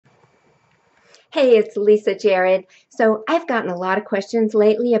Hey, it's Lisa Jared. So I've gotten a lot of questions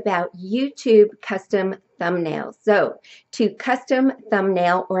lately about YouTube custom thumbnails. So to custom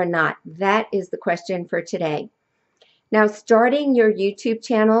thumbnail or not, that is the question for today. Now, starting your YouTube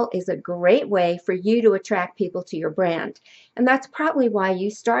channel is a great way for you to attract people to your brand. And that's probably why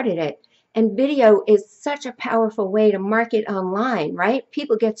you started it. And video is such a powerful way to market online, right?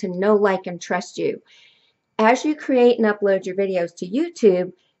 People get to know, like, and trust you. As you create and upload your videos to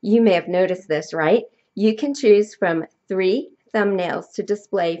YouTube, you may have noticed this, right? You can choose from 3 thumbnails to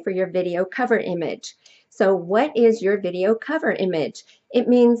display for your video cover image. So what is your video cover image? It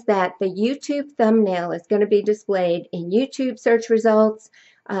means that the YouTube thumbnail is going to be displayed in YouTube search results,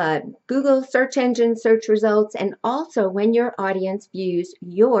 Google search engine search results, and also when your audience views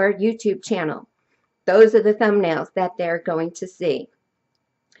your YouTube channel. Those are the thumbnails that they're going to see.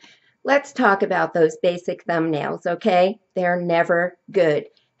 Let's talk about those basic thumbnails, okay? They're never good.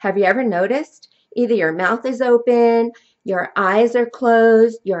 Have you ever noticed? Either your mouth is open, your eyes are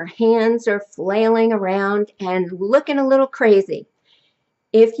closed, your hands are flailing around and looking a little crazy.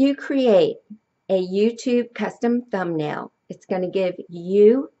 If you create a YouTube custom thumbnail, it's going to give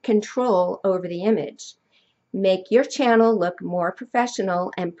you control over the image. Make your channel look more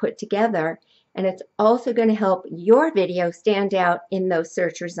professional and put together, and it's also going to help your video stand out in those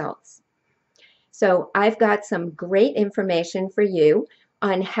search results. So I've got some great information for you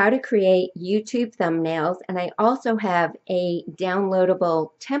on how to create YouTube thumbnails, and I also have a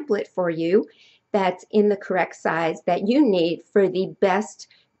downloadable template for you that's in the correct size that you need for the best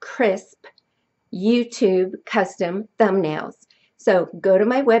crisp YouTube custom thumbnails. So go to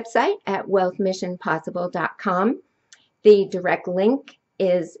my website at wealthmissionpossible.com. The direct link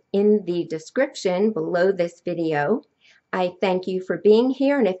is in the description below this video. I thank you for being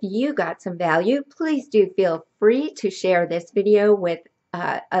here, and if you got some value, please do feel free to share this video with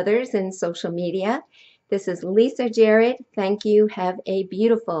others in social media. This is Lisa Jarrett. Thank you. Have a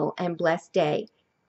beautiful and blessed day.